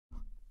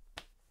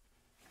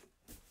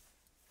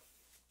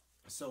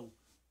So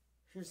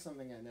here's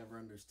something I never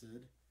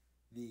understood: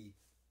 the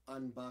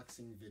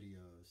unboxing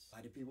videos.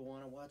 Why do people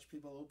want to watch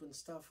people open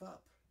stuff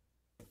up?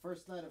 The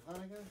first night of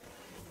Hanukkah,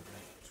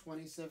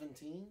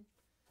 2017,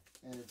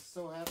 and it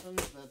so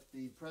happens that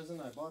the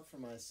present I bought for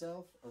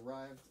myself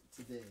arrived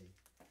today.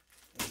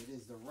 And it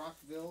is the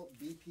Rockville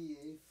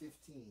BPA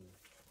 15.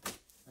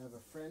 I have a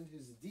friend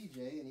who's a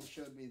DJ, and he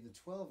showed me the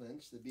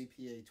 12-inch, the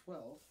BPA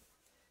 12,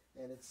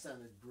 and it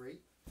sounded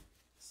great.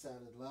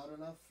 Sounded loud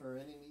enough for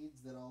any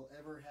needs that I'll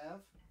ever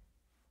have,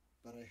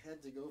 but I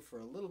had to go for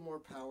a little more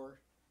power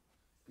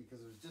because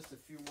it was just a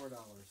few more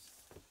dollars.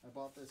 I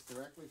bought this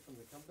directly from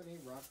the company,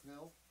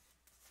 Rockville,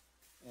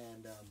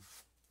 and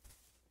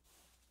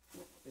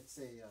it's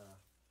a,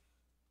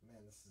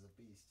 man, this is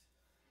a beast.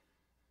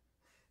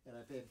 And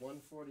I paid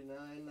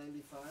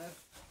 $149.95.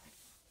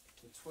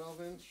 The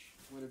 12-inch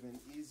would have been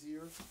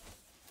easier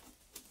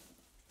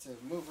to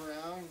move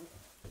around,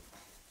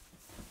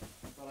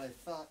 but I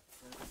thought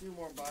for a few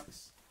more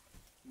bucks,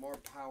 more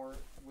power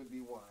would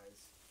be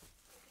wise.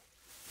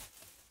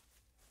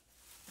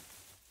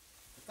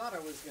 I thought I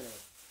was going to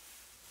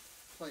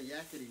play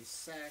yakety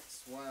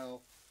sax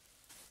while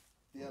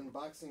the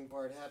unboxing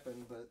part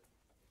happened, but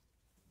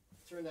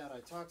it turned out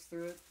I talked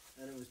through it,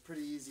 and it was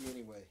pretty easy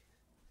anyway.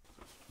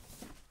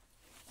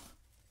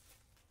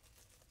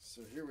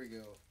 So here we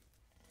go.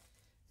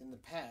 In the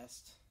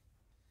past,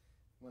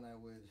 when I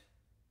would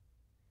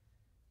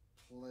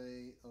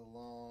play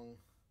along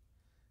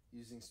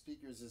using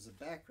speakers as a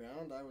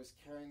background, I was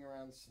carrying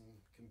around some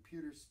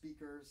computer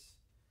speakers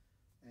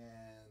and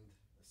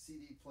a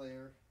CD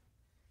player,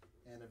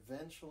 and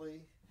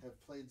eventually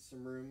have played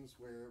some rooms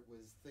where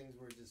things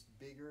were just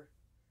bigger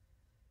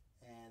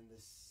and the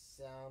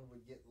sound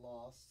would get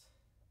lost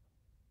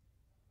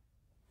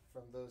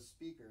from those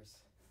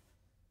speakers.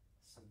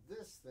 So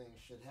this thing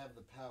should have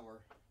the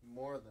power,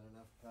 more than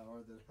enough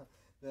power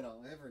that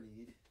I'll ever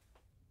need.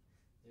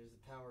 There's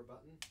the power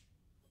button.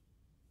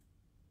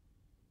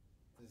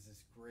 There's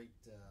this great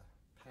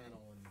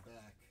panel in the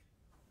back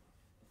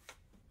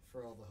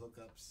for all the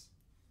hookups.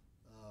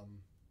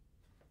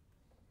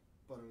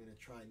 But I'm going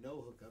to try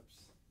no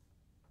hookups.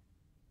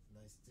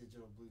 Nice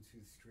digital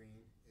Bluetooth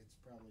screen. It's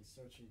probably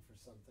searching for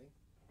something.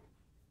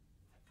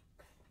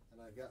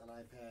 And I've got an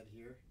iPad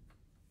here.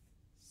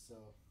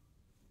 So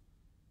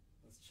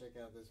let's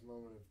check out this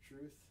moment of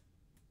truth.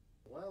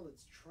 While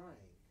it's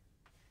trying,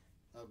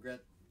 I'll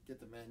get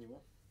the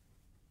manual.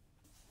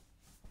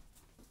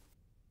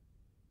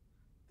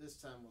 This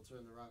time we'll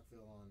turn the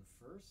Rockville on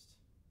first.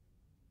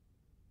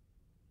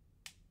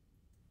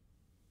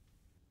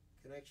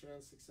 Connection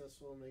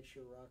unsuccessful. Make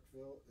sure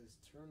Rockville is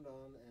turned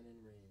on and in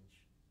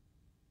range.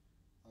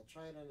 I'll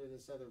try it under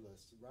this other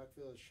list.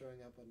 Rockville is showing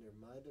up under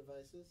My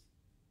Devices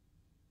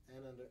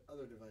and under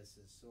Other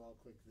Devices, so I'll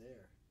click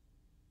there.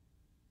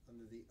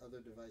 Under the Other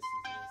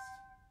Devices list.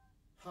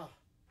 Ha!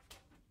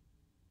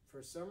 For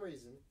some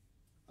reason,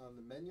 on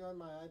the menu on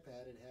my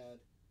iPad, it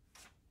had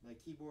my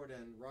keyboard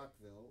and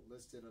Rockville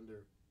listed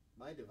under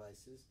My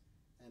Devices,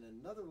 and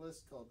another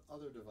list called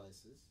Other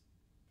Devices,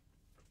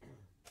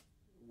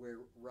 where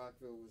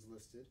Rockville was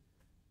listed.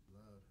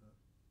 Loud, huh?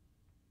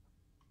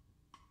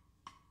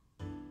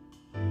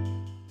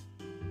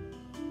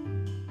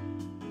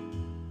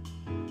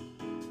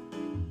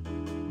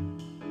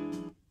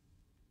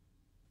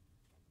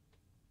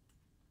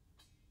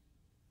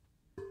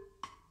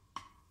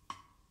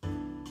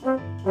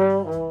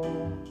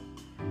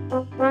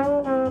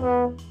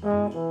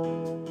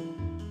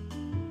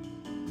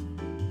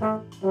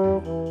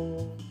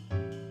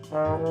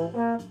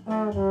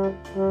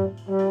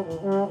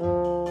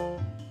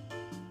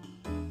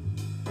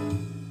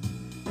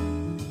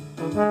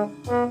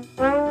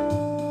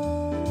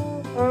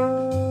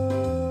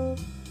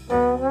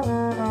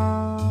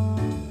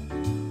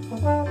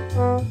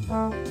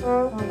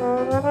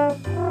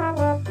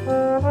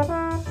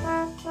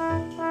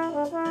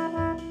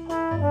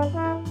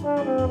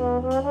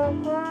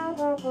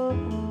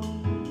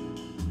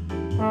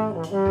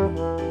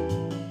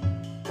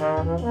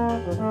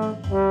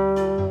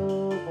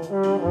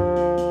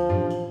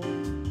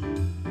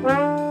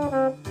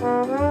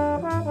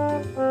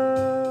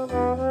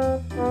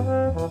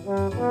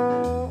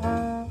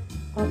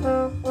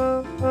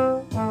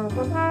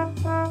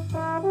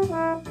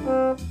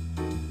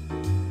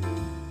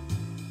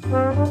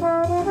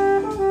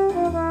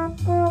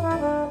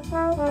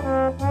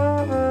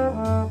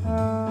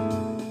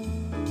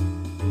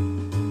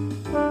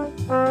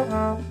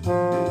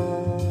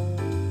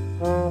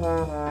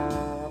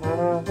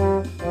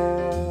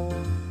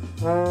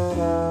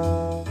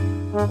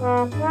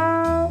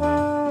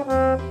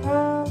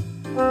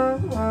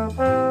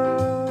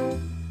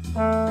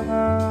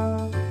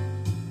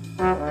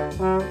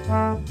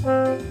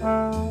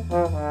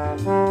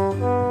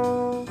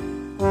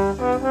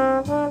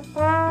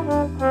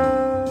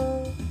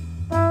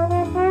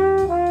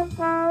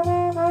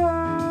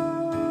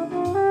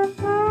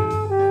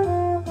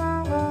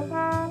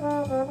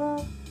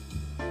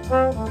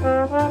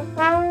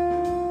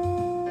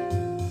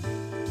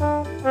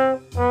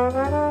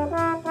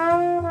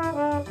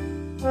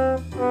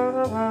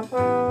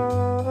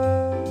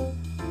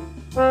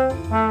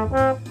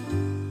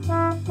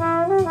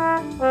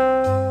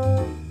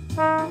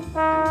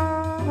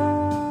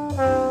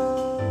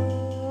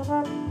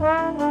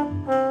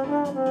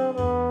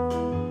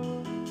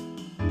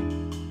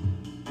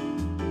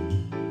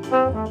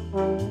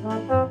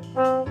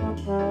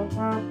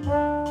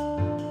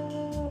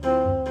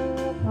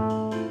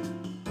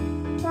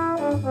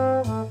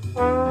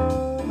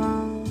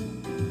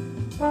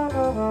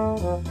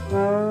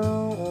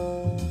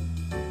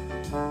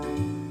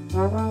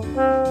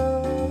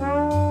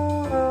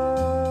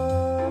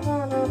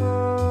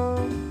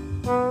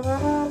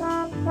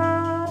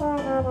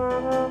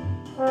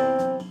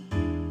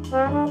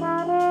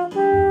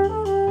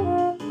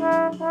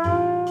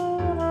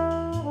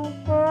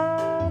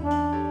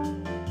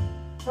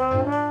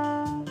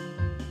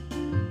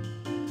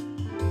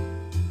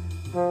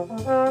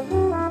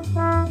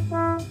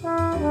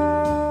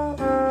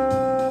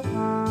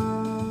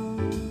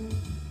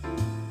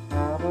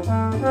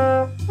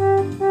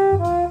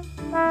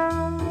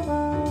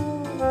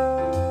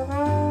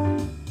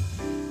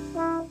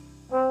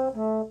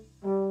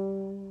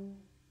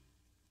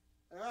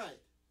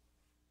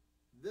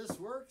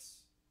 works.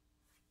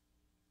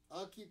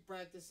 I'll keep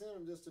practicing.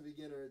 I'm just a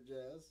beginner at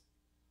jazz.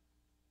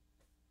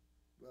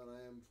 But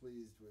I am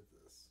pleased with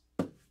this.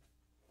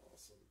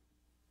 Awesome.